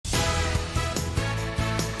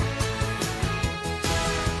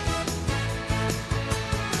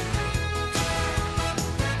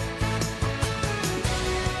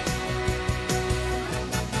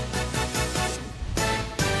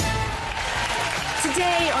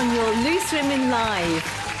Today on your Loose Women Live,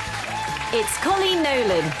 it's Coleen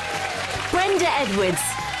Nolan, Brenda Edwards,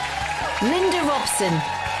 Linda Robson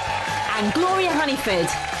and Gloria Hunniford.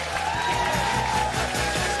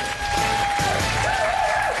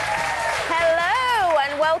 Hello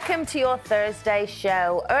and welcome to your Thursday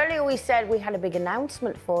show. Earlier we said we had a big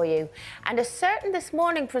announcement for you, and a certain This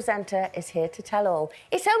Morning presenter is here to tell all.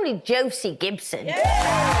 It's only Josie Gibson.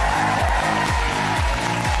 Yeah.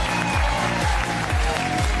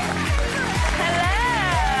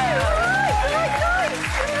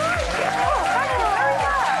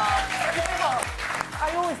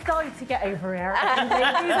 To get over here.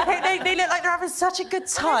 They look like they're having such a good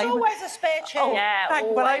time. There's always a spare chair. Oh, yeah,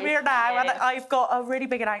 well, I'm here now, and I've got a really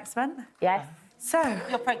big announcement. Yes. So...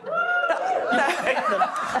 You're pregnant. No.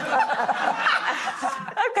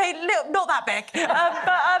 OK, not that big.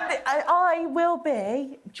 I will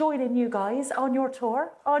be joining you guys on your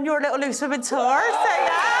tour, on your little Loose Women tour. So,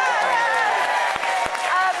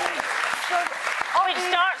 It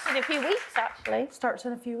starts in a few weeks, actually. Starts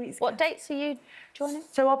in a few weeks. What dates are you joining?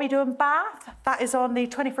 So I'll be doing Bath, that is on the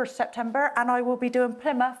 21st September, and I will be doing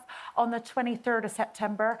Plymouth on the 23rd of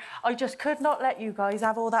September. I just could not let you guys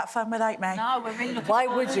have all that fun without me. No, we're really looking Why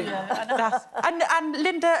would you? And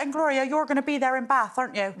Linda and Gloria, you're going to be there in Bath,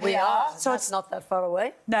 aren't you? We are. So it's not that far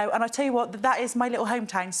away. No, and I tell you what, that is my little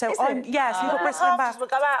hometown. So Is I'm it? yes, you've got Bristol and Bath. We'll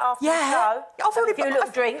go out after the show. I've already a few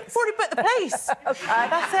little drinks. I've already booked the place. Okay.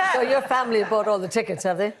 That's it. So your family have bought all the tickets,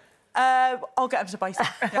 have they? I'll get them to buy some.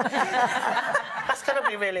 That's going to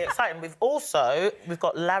be really exciting. We've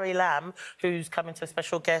got Larry Lamb, who's coming to a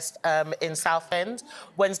special guest in Southend,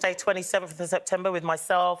 Wednesday, 27th of September, with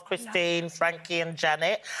myself, Christine, Frankie and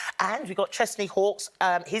Janet. And we've got Chesney Hawkes.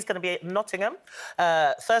 He's going to be at Nottingham,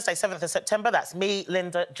 Thursday, 7th of September. That's me,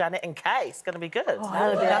 Linda, Janet and Kay. It's going to be good.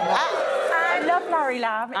 I love Larry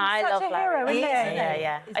Lamb. He's such a hero, isn't he?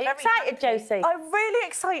 Yeah. Are you excited, Josie? I'm really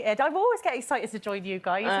excited. I always get excited to join you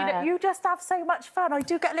guys. You just have so much fun. I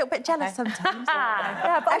do get a little bit jealous sometimes.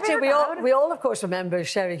 But actually, we all, of course, remember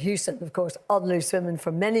Sherry Houston, of course, on Loose Women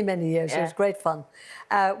for many, many years. It was great fun.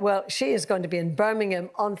 Well, she is going to be in Birmingham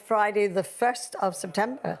on Friday, the 1st of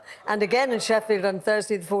September, and again in Sheffield on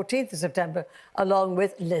Thursday, the 14th of September, along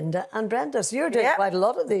with Linda and Brenda. So you're doing quite a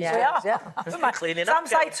lot of these. Yeah. Cleaning Some up.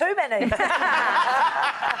 say too many.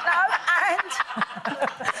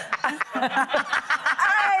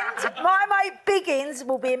 And my mate Biggins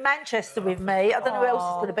will be in Manchester with me. I don't know who else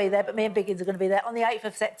is going to be there, but me and Biggins are going to be there on the 8th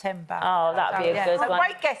of September. Oh, that'd be a good So one.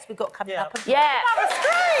 great guests we've got coming up. Yeah.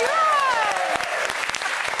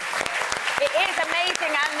 It is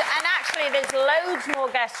amazing, and actually there's loads more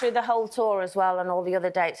guests through the whole tour as well, and all the other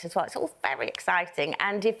dates as well. It's all very exciting,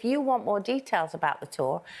 and if you want more details about the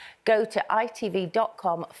tour, go to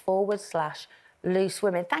itv.com/Loose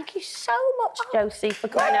Women. Thank you so much, Josie, for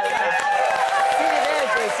coming over. See you there,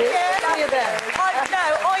 Josie. See you there.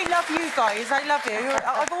 I love you guys. I love you.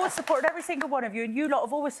 I've always supported every single one of you, and you lot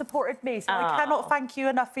have always supported me, so I cannot thank you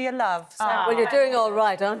enough for your love. So. Well, you're doing all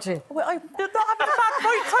right, aren't you? Well, I'm not having a bad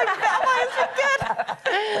right time of it, am I? It's been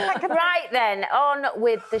good. Right then, on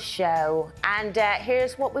with the show. And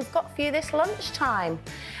here's what we've got for you this lunchtime.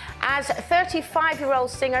 As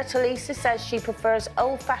 35-year-old singer Talisa says she prefers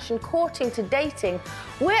old-fashioned courting to dating,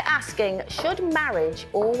 we're asking, should marriage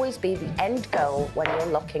always be the end goal when you're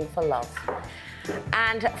looking for love?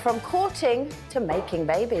 And from courting to making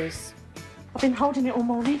babies. I've been holding it all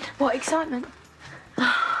morning. What excitement?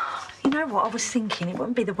 You know what, I was thinking it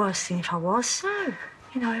wouldn't be the worst thing if I was. No.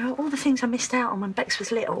 You know, all the things I missed out on when Bex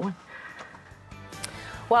was little.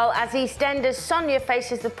 Well, as EastEnders Sonia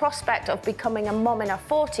faces the prospect of becoming a mum in her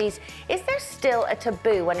 40s, is there still a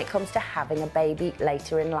taboo when it comes to having a baby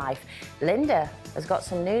later in life? Linda has got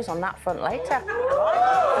some news on that front later.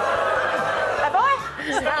 Have I?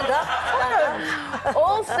 Stand up.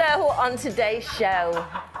 Also on today's show.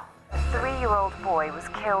 A 3-year-old boy was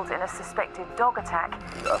killed in a suspected dog attack.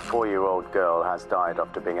 A 4-year-old girl has died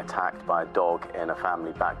after being attacked by a dog in a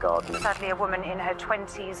family back garden. Sadly, a woman in her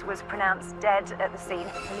 20s was pronounced dead at the scene.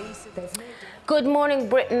 Good Morning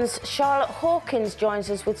Britain's Charlotte Hawkins joins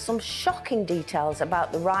us with some shocking details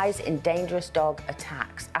about the rise in dangerous dog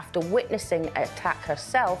attacks. After witnessing an attack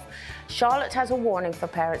herself, Charlotte has a warning for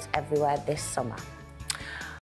parents everywhere this summer.